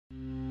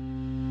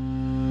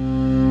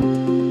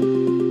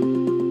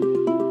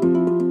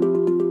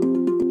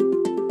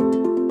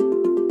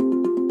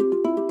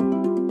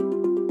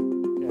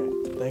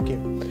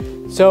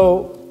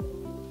So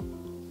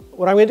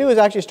what I'm going to do is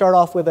actually start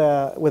off with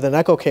an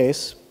echo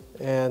case.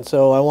 And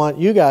so I want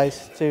you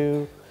guys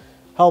to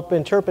help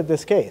interpret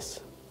this case.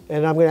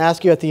 And I'm going to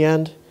ask you at the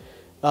end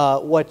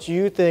what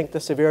you think the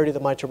severity of the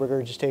mitral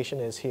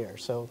regurgitation is here.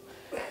 So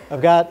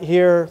I've got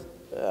here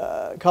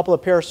a couple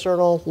of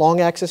parasternal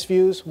long axis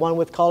views, one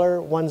with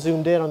color, one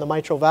zoomed in on the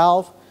mitral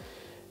valve.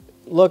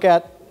 Look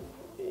at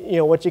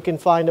what you can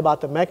find about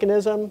the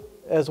mechanism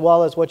as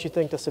well as what you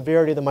think the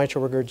severity of the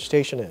mitral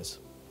regurgitation is.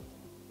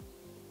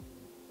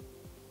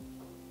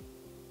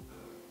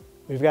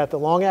 We've got the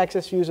long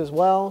axis views as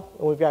well,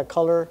 and we've got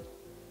color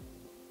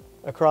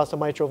across the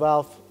mitral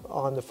valve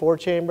on the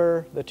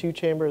 4-chamber, the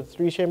 2-chamber, the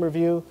 3-chamber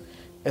view,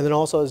 and then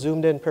also a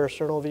zoomed in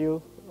parasternal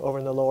view over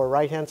in the lower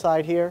right-hand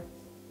side here.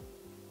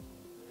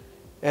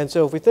 And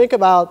so if we think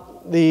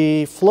about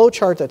the flow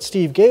chart that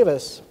Steve gave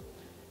us,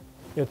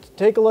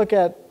 take a look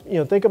at,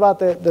 think about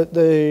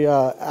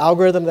the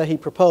algorithm that he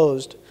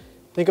proposed.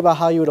 Think about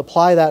how you would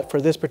apply that for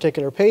this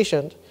particular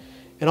patient.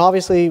 And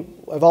obviously,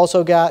 I've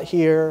also got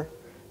here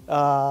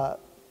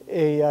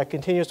a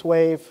continuous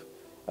wave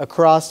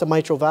across the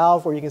mitral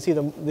valve where you can see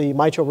the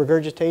mitral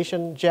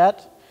regurgitation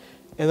jet.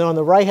 And then on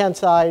the right-hand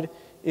side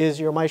is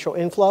your mitral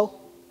inflow.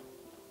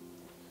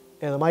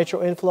 And the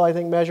mitral inflow, I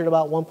think, measured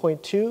about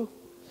 1.2.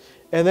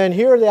 And then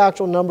here are the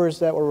actual numbers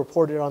that were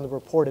reported on the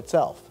report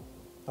itself.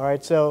 All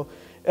right, so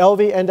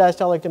LV end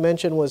diastolic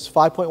dimension was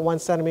 5.1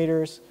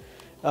 centimeters.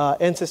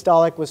 End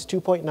systolic was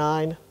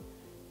 2.9.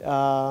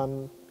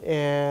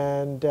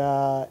 And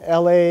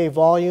LA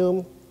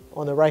volume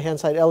on the right-hand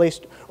side,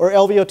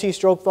 LVOT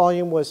stroke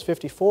volume was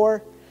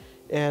 54.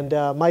 And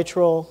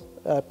mitral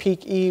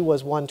peak E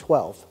was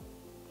 112.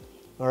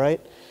 All right,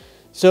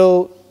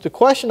 so the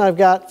question I've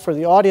got for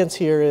the audience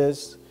here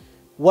is,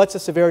 what's the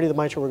severity of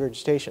the mitral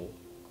regurgitation?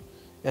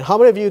 And how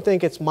many of you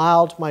think it's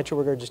mild mitral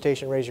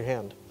regurgitation? Raise your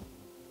hand.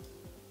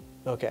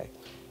 Okay.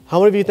 How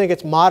many of you think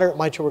it's moderate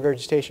mitral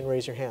regurgitation?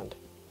 Raise your hand.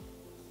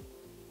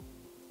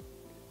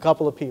 A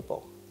couple of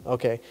people.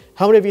 Okay.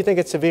 How many of you think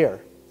it's severe?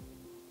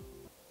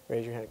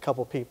 Raise your hand. A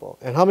couple of people.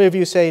 And how many of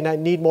you say I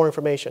need more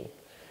information?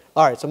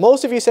 All right. So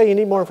most of you say you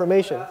need more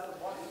information.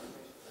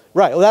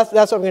 Right. Well, that's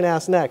what I'm going to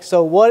ask next.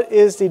 So what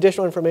is the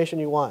additional information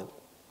you want?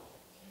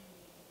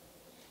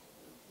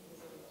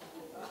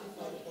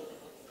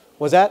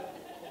 Was that?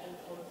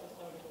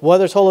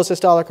 Whether it's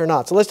holosystolic or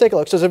not. So let's take a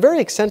look. So it's a very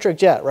eccentric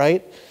jet,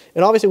 right?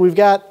 And obviously we've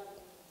got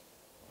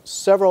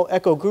several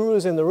echo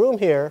gurus in the room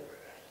here.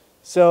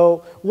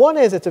 So one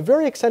is it's a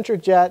very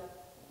eccentric jet.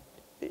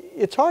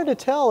 It's hard to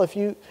tell if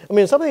you,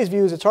 in some of these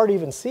views it's hard to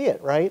even see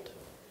it, right?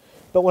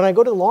 But when I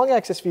go to the long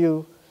axis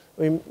view,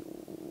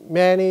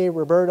 Manny,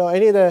 Roberto,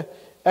 any of the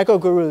echo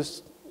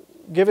gurus,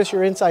 give us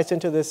your insights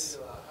into this.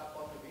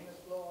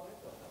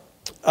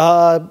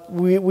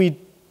 We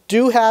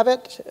do have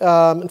it.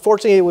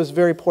 Unfortunately, it was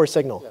very poor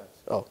signal. Yes.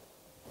 Oh,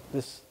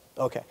 this,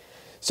 okay.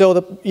 So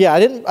I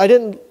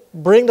didn't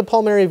bring the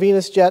pulmonary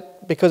venous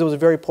jet because it was a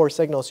very poor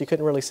signal, so you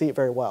couldn't really see it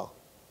very well.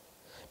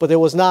 But there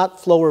was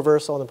not flow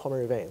reversal in the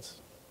pulmonary veins.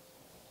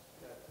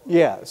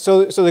 Yeah,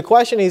 so the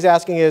question he's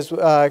asking is,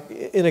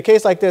 in a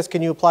case like this,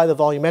 can you apply the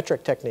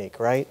volumetric technique,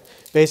 right?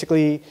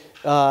 Basically,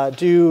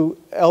 do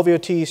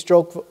LVOT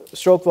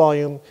stroke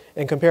volume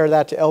and compare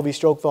that to LV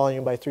stroke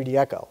volume by 3D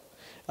echo.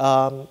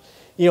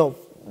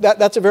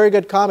 That's a very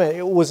good comment.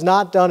 It was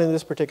not done in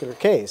this particular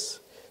case.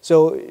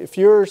 So if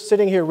you're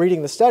sitting here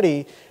reading the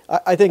study,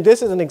 I think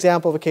this is an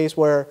example of a case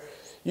where,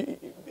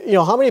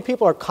 how many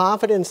people are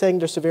confident in saying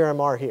there's severe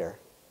MR here?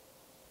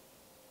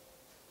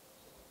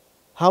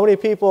 How many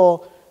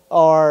people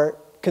are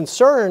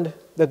concerned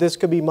that this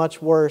could be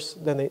much worse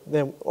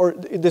or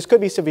this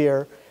could be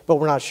severe, but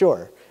we're not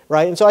sure,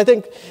 right? And so I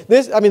think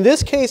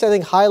this case, I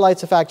think,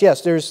 highlights the fact,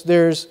 yes,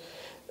 there's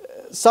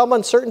some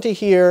uncertainty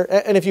here,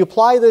 and if you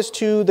apply this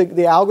to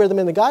the algorithm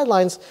and the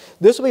guidelines,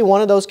 this will be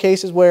one of those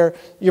cases where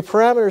your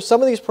parameters,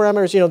 some of these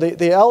parameters,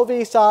 the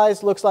LV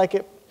size looks like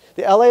it,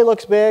 the LA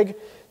looks big,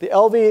 the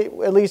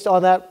LV, at least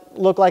on that,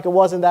 looked like it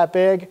wasn't that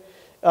big.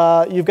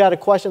 You've got to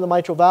question the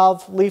mitral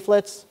valve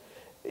leaflets.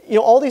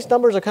 All these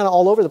numbers are kind of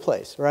all over the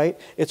place, right?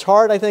 It's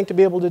hard, I think, to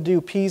be able to do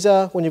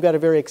PISA when you've got a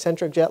very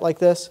eccentric jet like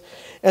this.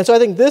 And so I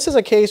think this is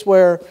a case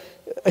where,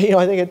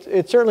 I think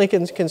it certainly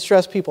can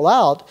stress people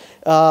out.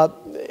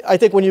 I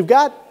think when you've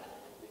got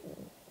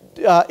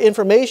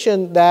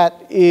information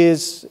that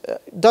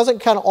doesn't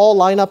kind of all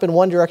line up in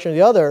one direction or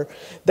the other,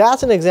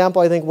 that's an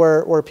example, I think,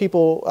 where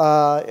people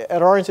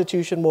at our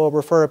institution will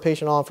refer a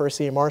patient on for a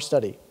CMR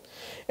study.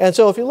 And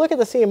so if you look at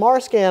the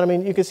CMR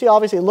scan, you can see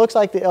obviously it looks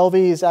like the LV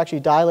is actually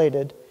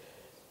dilated.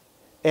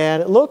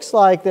 And it looks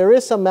like there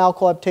is some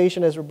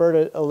malcoaptation, as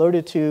Roberta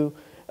alluded to,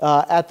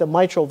 at the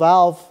mitral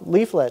valve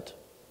leaflet.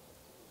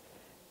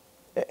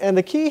 And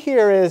the key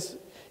here is,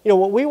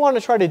 what we want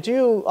to try to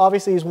do,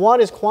 obviously, is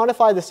one is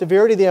quantify the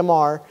severity of the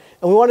MR,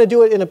 and we want to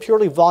do it in a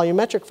purely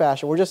volumetric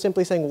fashion. We're just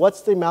simply saying,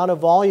 what's the amount of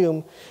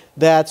volume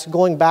that's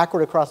going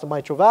backward across the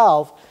mitral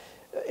valve?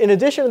 In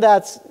addition to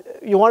that,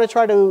 you want to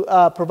try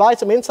to provide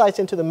some insights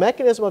into the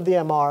mechanism of the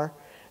MR,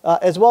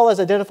 as well as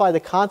identify the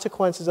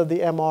consequences of the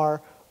MR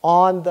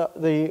on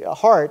the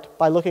heart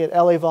by looking at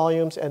LA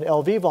volumes and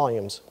LV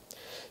volumes.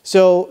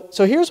 So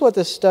here's what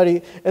this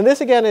study, and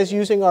this again is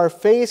using our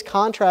phase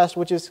contrast,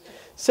 which is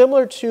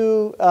similar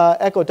to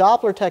echo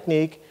Doppler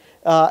technique,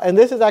 and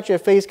this is actually a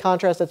phase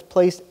contrast that's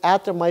placed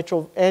at the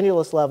mitral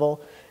annulus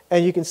level,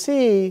 and you can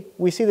see,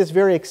 we see this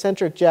very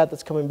eccentric jet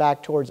that's coming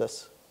back towards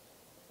us.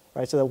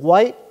 Right, so the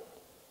white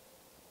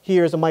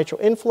here is a mitral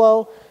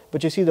inflow,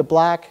 but you see the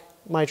black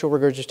mitral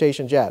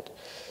regurgitation jet.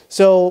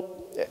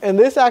 So, and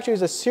this actually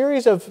is a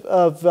series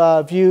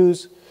of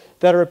views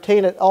that are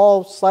obtained at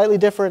all slightly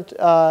different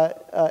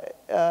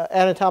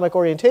anatomic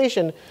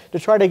orientation to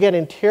try to, again,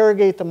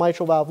 interrogate the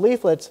mitral valve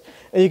leaflets.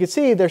 And you can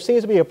see there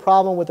seems to be a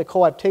problem with the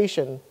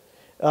coaptation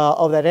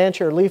of that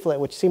anterior leaflet,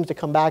 which seems to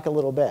come back a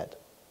little bit.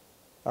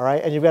 All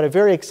right, and you've got a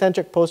very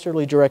eccentric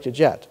posteriorly directed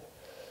jet.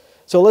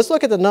 So let's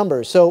look at the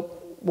numbers. So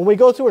when we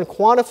go through and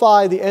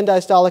quantify the end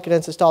diastolic and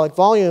end systolic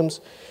volumes,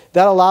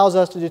 that allows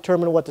us to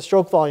determine what the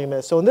stroke volume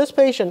is. So in this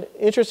patient,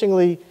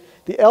 interestingly,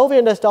 the LV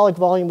end diastolic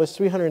volume was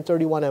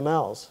 331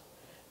 mLs.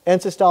 End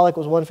systolic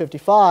was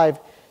 155,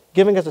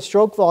 giving us a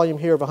stroke volume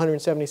here of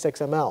 176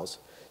 mLs. So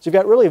you've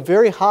got really a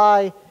very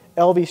high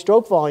LV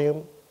stroke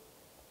volume.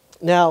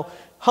 Now,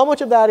 how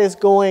much of that is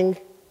going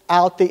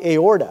out the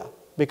aorta?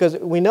 Because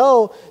we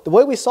know the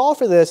way we solve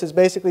for this is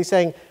basically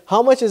saying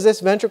how much is this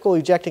ventricle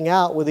ejecting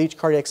out with each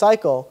cardiac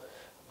cycle?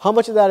 How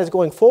much of that is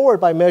going forward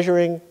by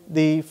measuring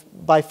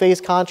by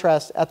phase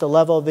contrast at the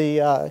level of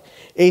the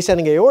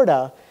ascending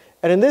aorta?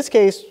 And in this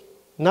case,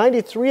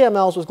 93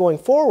 mLs was going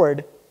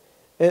forward,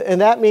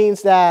 and that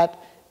means that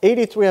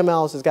 83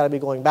 mLs has got to be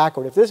going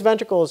backward. If this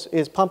ventricle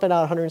is pumping out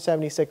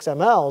 176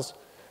 mLs,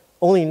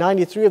 only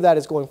 93 of that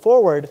is going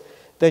forward,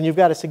 then you've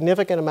got a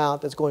significant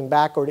amount that's going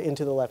backward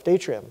into the left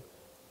atrium.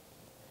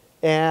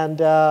 And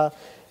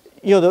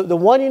you know, the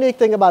one unique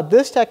thing about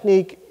this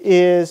technique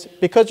is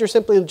because you're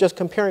simply just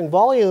comparing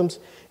volumes,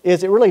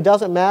 is it really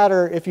doesn't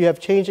matter if you have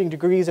changing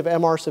degrees of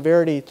MR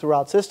severity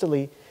throughout systole.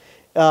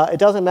 It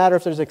doesn't matter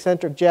if there's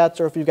eccentric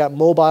jets or if you've got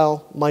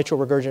mobile mitral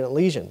regurgitant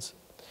lesions.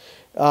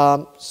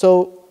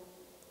 So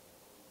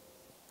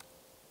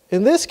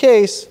in this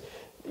case,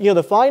 you know,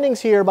 the findings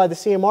here by the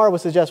CMR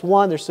would suggest,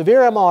 one, there's severe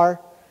MR,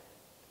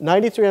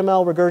 93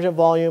 ml regurgitant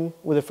volume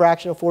with a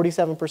fraction of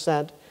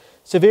 47%,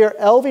 severe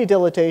LV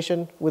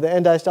dilatation with an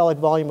end diastolic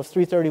volume of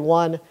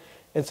 331,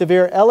 and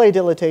severe LA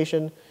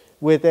dilatation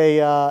with a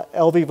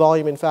LV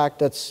volume, in fact,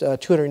 that's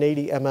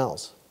 280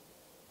 mLs.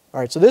 All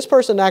right, so this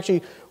person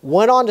actually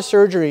went on to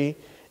surgery,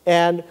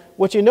 and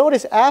what you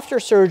notice after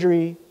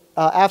surgery,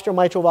 after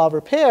mitral valve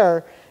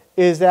repair,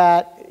 is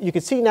that you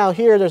can see now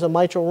here there's a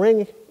mitral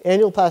ring,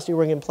 annuloplasty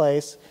ring in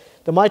place.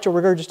 The mitral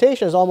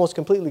regurgitation is almost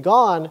completely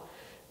gone,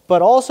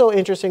 but also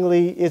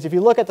interestingly is if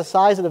you look at the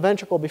size of the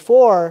ventricle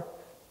before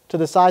to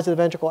the size of the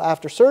ventricle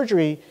after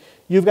surgery,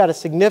 you've got a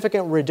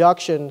significant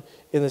reduction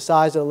in the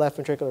size of the left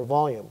ventricular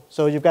volume.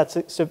 So you've got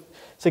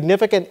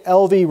significant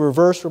LV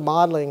reverse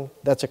remodeling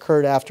that's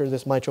occurred after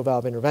this mitral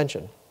valve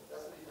intervention.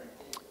 That's a different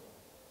case.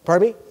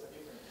 Pardon me?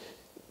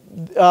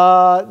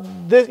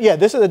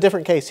 This is a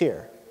different case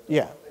here.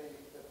 Yeah.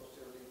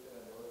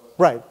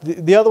 Right.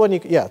 The other one,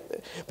 yeah.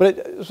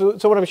 But so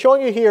what I'm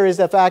showing you here is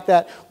the fact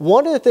that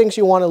one of the things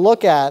you want to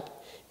look at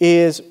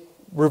is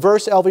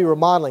reverse LV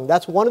remodeling.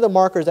 That's one of the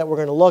markers that we're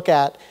going to look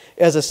at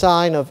as a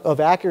sign of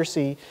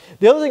accuracy.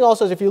 The other thing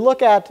also is if you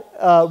look at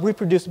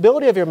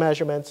reproducibility of your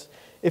measurements,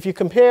 if you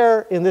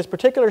compare in this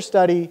particular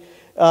study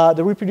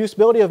the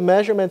reproducibility of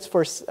measurements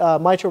for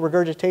mitral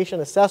regurgitation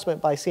assessment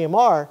by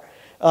CMR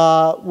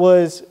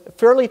was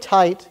fairly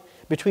tight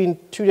between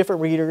two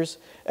different readers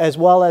as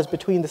well as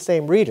between the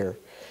same reader.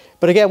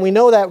 But again, we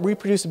know that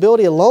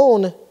reproducibility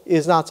alone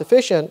is not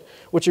sufficient.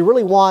 What you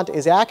really want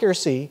is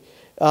accuracy.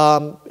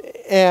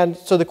 And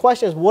so the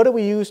question is, what do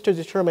we use to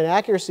determine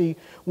accuracy?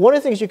 One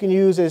of the things you can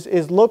use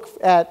is look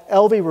at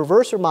LV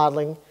reverse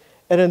remodeling.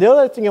 And then the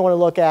other thing you want to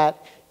look at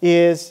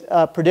is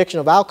prediction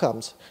of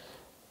outcomes.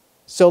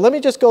 So let me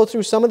just go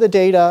through some of the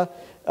data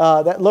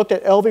that looked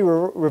at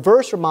LV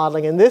reverse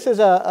remodeling. And this is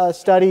a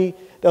study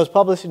that was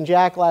published in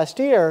JACC last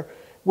year,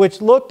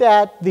 which looked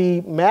at the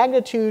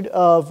magnitude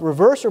of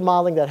reverse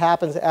remodeling that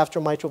happens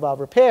after mitral valve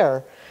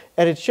repair.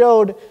 And it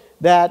showed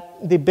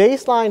that the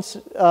baseline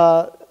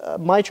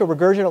mitral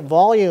regurgitant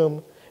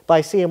volume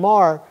by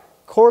CMR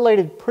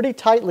correlated pretty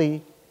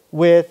tightly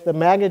with the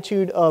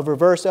magnitude of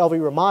reverse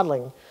LV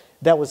remodeling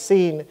that was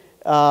seen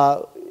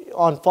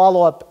on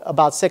follow-up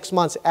about 6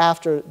 months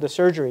after the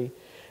surgery.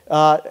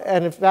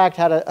 And in fact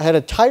had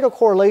a tighter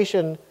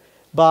correlation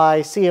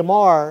by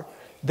CMR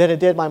than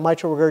it did by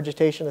mitral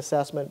regurgitation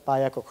assessment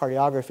by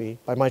echocardiography,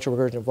 by mitral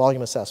regurgitant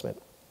volume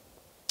assessment.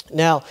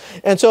 Now,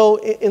 and so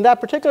in that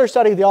particular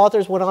study, the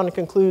authors went on to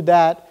conclude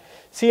that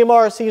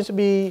CMR seems to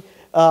be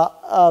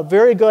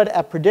very good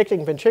at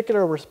predicting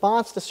ventricular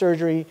response to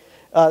surgery,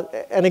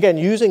 and again,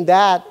 using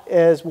that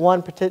as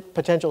one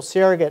potential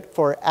surrogate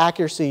for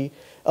accuracy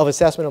of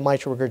assessment of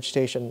mitral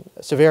regurgitation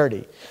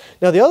severity.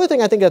 Now, the other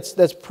thing I think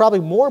that's probably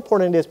more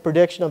important is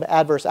prediction of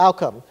adverse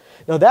outcome.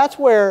 Now, that's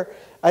where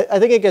I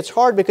think it gets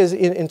hard because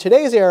in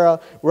today's era,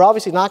 we're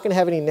obviously not going to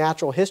have any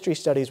natural history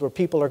studies where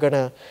people are going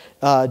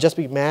to just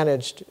be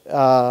managed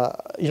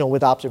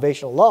with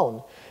observation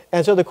alone.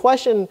 And so the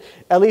question,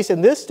 at least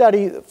in this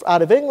study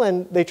out of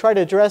England, they try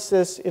to address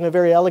this in a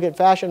very elegant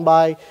fashion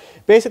by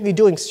basically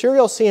doing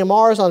serial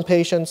CMRs on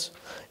patients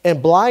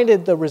and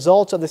blinded the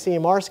results of the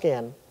CMR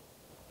scan.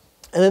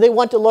 And then they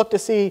want to look to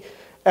see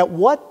at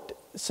what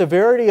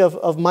severity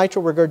of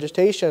mitral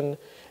regurgitation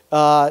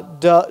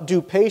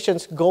do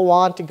patients go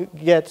on to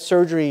get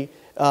surgery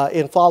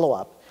in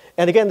follow-up.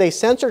 And again, they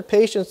censored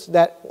patients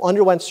that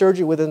underwent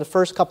surgery within the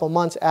first couple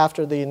months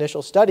after the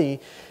initial study,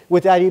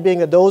 with the idea being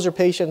that those are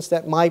patients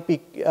that might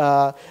be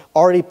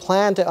already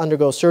planned to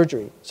undergo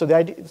surgery. So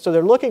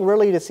they're looking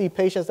really to see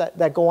patients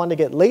that go on to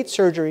get late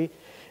surgery.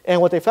 And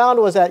what they found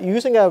was that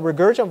using a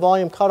regurgitant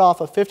volume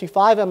cutoff of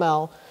 55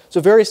 ml, so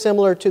very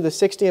similar to the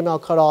 60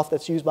 ml cutoff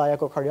that's used by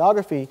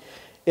echocardiography,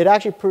 it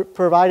actually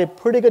provided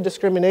pretty good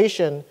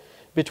discrimination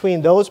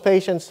between those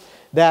patients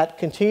that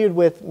continued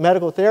with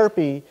medical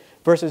therapy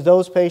versus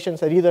those patients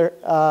that either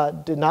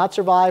did not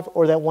survive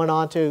or that went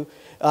on to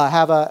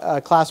have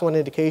a class 1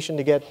 indication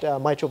to get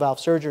mitral valve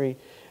surgery,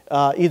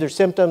 either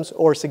symptoms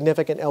or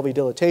significant LV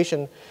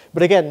dilatation.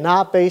 But again,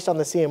 not based on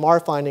the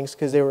CMR findings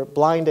because they were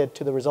blinded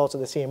to the results of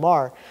the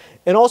CMR.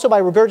 And also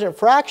by regurgitant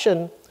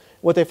fraction,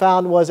 what they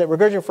found was that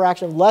regurgitant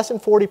fraction less than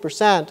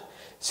 40%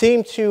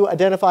 seemed to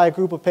identify a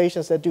group of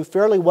patients that do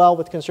fairly well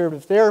with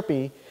conservative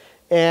therapy,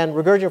 and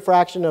regurgitant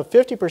fraction of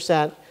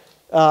 50%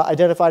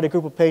 identified a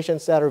group of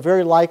patients that are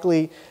very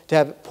likely to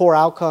have poor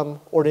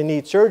outcome or to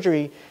need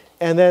surgery.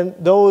 And then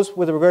those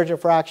with a regurgitant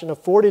fraction of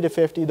 40 to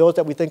 50, those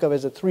that we think of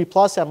as a 3+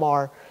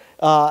 MR,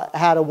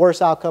 had a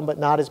worse outcome but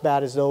not as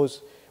bad as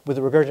those with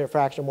a regurgitant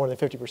fraction of more than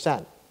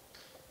 50%.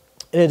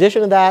 In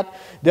addition to that,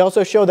 they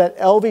also show that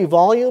LV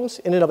volumes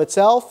in and of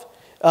itself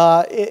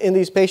in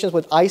these patients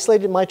with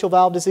isolated mitral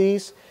valve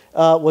disease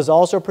was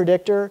also a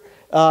predictor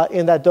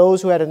in that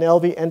those who had an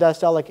LV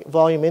end-diastolic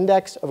volume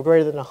index of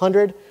greater than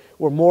 100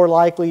 were more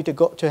likely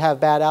to have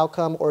bad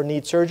outcome or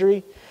need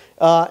surgery.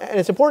 And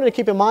it's important to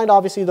keep in mind,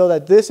 obviously, though,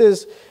 that this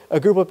is a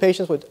group of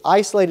patients with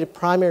isolated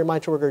primary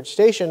mitral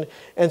regurgitation.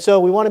 And so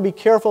we want to be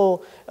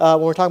careful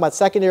when we're talking about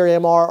secondary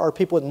MR or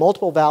people with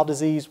multiple valve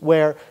disease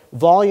where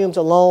volumes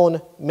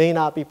alone may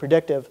not be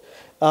predictive.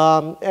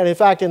 And in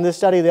fact, in this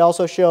study, they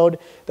also showed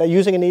that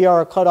using an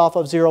ER cutoff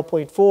of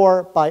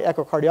 0.4 by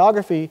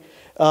echocardiography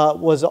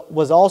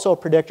was also a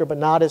predictor, but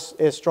not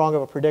as strong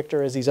of a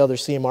predictor as these other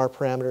CMR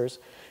parameters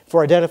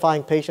for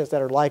identifying patients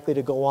that are likely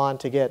to go on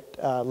to get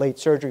late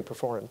surgery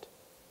performed.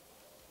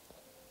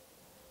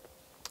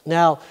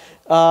 Now,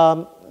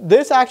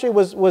 this actually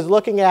was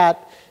looking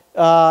at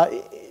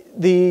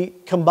the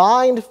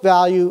combined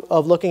value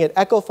of looking at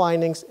echo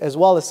findings as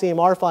well as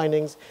CMR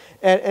findings.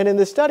 And in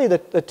this study,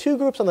 the two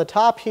groups on the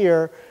top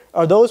here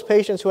are those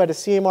patients who had a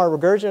CMR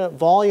regurgitant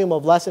volume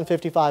of less than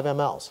 55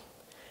 mLs.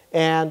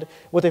 And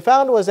what they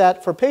found was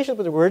that for patients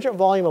with a regurgitant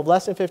volume of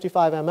less than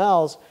 55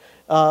 mLs,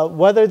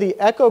 whether the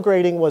echo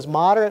grading was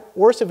moderate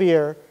or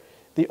severe,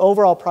 the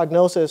overall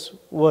prognosis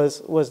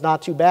was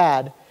not too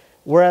bad.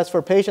 Whereas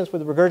for patients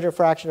with a regurgitant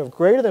fraction of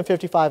greater than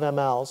 55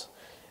 mLs,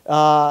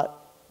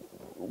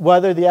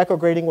 whether the echo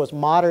grading was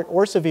moderate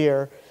or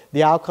severe,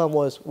 the outcome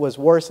was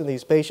worse in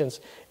these patients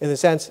in the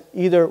sense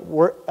either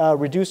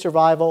reduced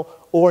survival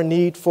or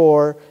need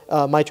for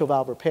mitral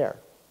valve repair.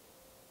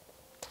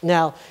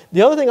 Now,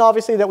 the other thing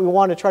obviously that we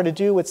want to try to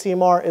do with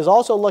CMR is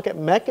also look at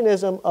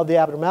mechanism of the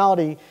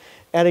abnormality.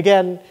 And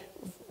again,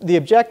 the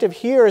objective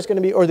here is going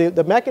to be, or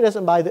the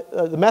mechanism by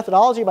the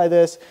methodology by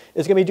this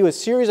is going to be do a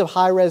series of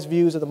high-res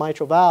views of the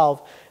mitral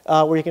valve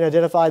where you can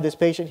identify this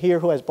patient here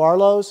who has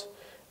Barlow's,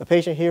 a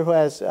patient here who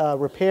has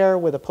repair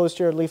with a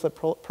posterior leaflet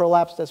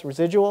prolapse that's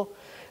residual,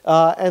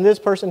 and this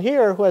person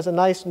here who has a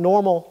nice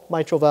normal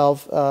mitral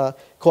valve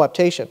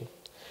coaptation.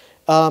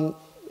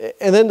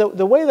 And then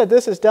the way that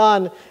this is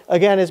done,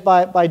 again, is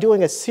by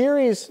doing a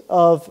series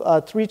of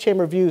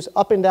 3-chamber views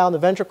up and down the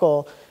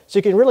ventricle, so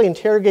you can really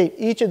interrogate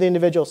each of the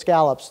individual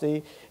scallops.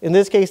 In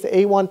this case, the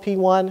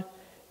A1P1,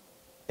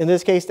 in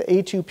this case, the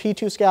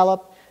A2P2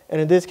 scallop,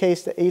 and in this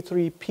case, the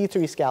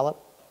A3P3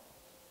 scallop.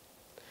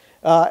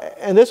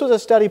 And this was a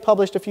study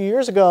published a few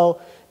years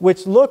ago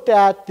which looked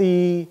at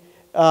the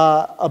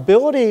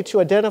ability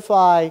to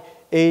identify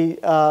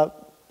a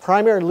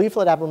primary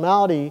leaflet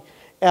abnormality.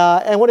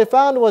 And what it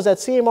found was that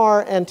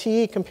CMR and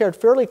TE compared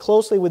fairly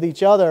closely with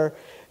each other.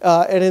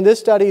 And in this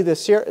study,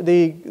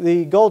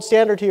 the gold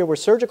standard here were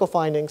surgical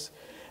findings.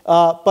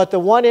 But the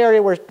one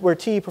area where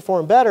TE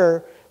performed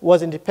better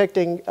was in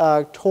depicting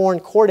torn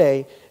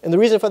chordae. And the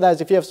reason for that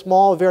is if you have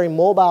small, very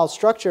mobile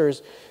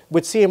structures,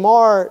 with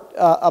CMR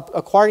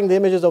acquiring the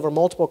images over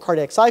multiple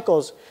cardiac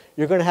cycles,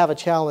 you're going to have a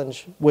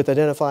challenge with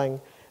identifying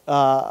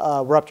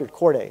ruptured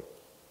chordae.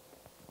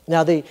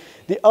 Now, the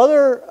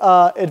other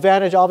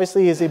advantage,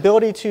 obviously, is the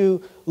ability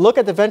to look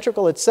at the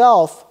ventricle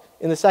itself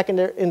in the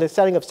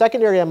setting of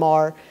secondary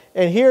MR.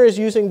 And here is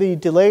using the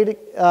delayed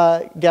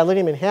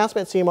gadolinium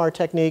enhancement CMR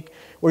technique,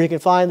 where you can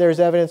find there's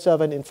evidence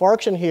of an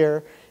infarction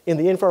here in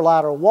the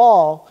infralateral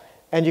wall.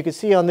 And you can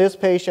see on this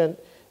patient,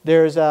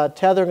 there's a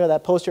tethering of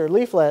that posterior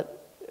leaflet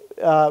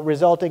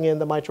resulting in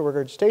the mitral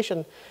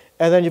regurgitation.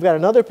 And then you've got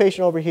another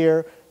patient over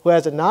here who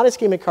has a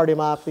non-ischemic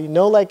cardiomyopathy,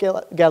 no left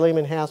gadolinium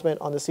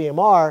enhancement on the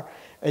CMR,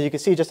 and you can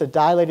see just a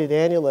dilated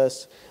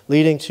annulus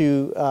leading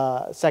to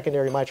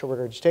secondary mitral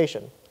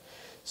regurgitation.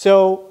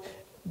 So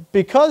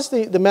because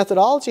the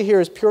methodology here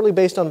is purely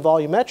based on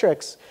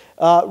volumetrics,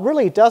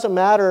 really it doesn't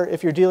matter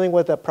if you're dealing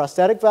with a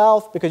prosthetic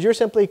valve, because you're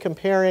simply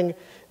comparing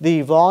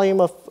the volume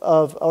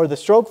or the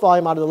stroke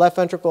volume out of the left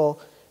ventricle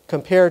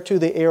compared to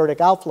the aortic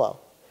outflow.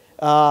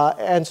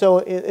 And so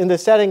in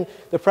this setting,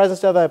 the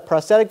presence of a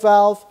prosthetic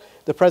valve,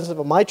 the presence of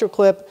a mitral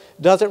clip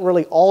doesn't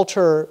really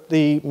alter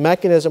the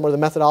mechanism or the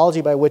methodology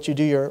by which you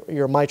do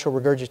your mitral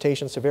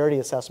regurgitation severity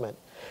assessment.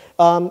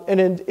 And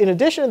in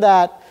addition to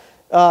that,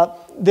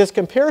 this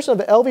comparison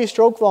of LV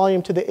stroke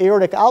volume to the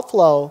aortic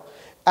outflow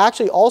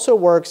actually also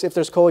works if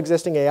there's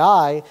coexisting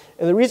AI.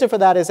 And the reason for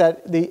that is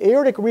that the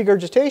aortic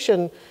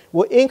regurgitation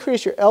will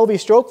increase your LV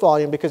stroke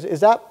volume, because as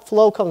that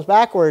flow comes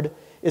backward,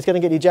 it's going to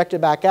get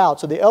ejected back out.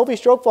 So the LV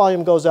stroke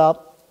volume goes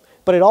up,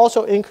 but it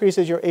also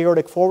increases your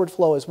aortic forward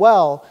flow as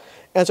well.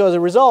 And so as a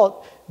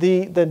result,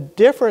 the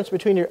difference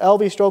between your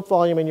LV stroke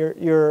volume and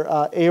your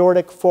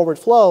aortic forward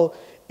flow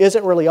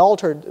isn't really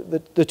altered.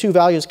 The two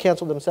values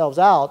cancel themselves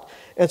out.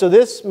 And so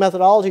this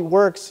methodology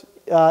works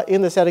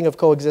in the setting of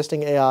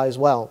coexisting AI as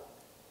well.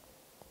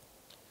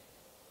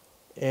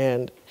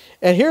 And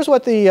here's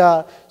what the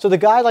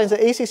guidelines,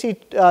 the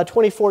ACC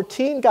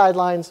 2014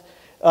 guidelines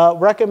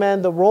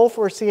recommend the role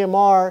for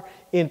CMR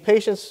in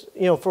patients,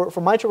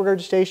 for mitral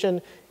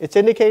regurgitation. It's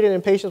indicated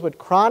in patients with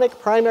chronic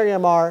primary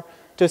MR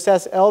to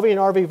assess LV and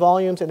RV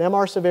volumes and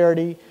MR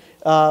severity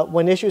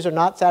when issues are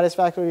not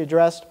satisfactorily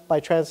addressed by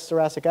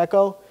transthoracic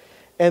echo.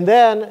 And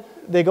then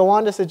they go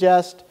on to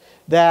suggest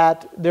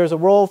that there's a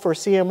role for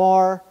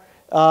CMR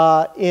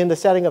in the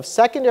setting of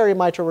secondary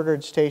mitral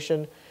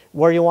regurgitation,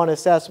 where you want to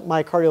assess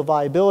myocardial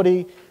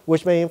viability,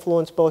 which may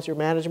influence both your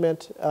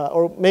management,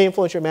 or may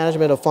influence your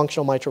management of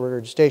functional mitral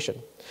regurgitation.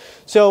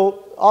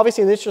 So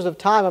obviously in the interest of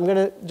time, I'm going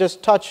to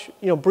just touch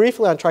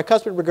briefly on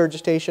tricuspid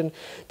regurgitation,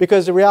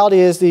 because the reality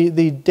is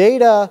the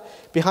data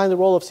behind the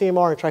role of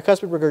CMR in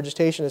tricuspid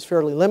regurgitation is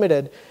fairly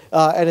limited.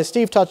 And as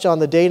Steve touched on,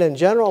 the data in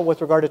general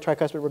with regard to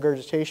tricuspid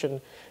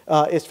regurgitation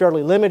is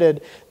fairly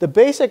limited. The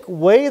basic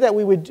way that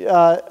we would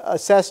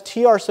assess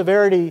TR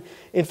severity,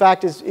 in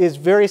fact, is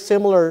very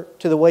similar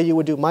to the way you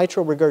would do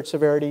mitral regurg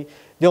severity.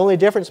 The only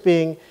difference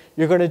being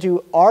you're going to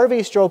do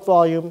RV stroke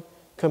volume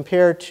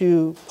compared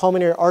to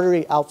pulmonary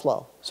artery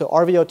outflow, so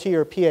RVOT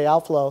or PA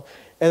outflow,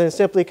 and then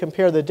simply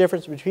compare the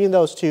difference between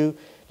those two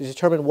to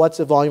determine what's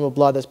the volume of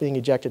blood that's being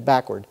ejected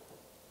backward.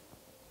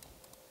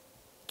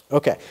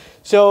 Okay,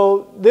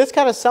 so this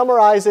kind of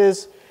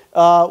summarizes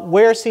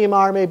where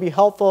CMR may be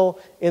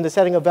helpful in the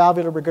setting of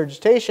valvular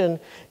regurgitation.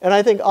 And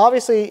I think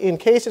obviously in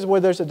cases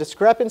where there's a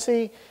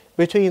discrepancy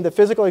between the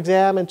physical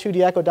exam and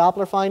 2D echo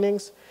Doppler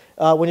findings,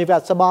 when you've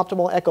got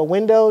suboptimal echo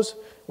windows,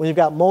 when you've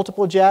got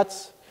multiple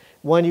jets,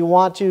 when you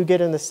want to get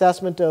an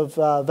assessment of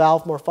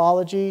valve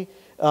morphology,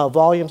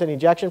 volumes and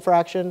ejection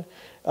fraction,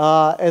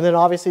 and then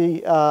obviously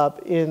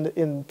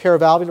in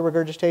paravalvular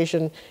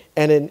regurgitation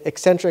and in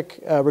eccentric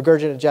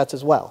regurgitant jets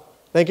as well.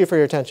 Thank you for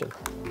your attention.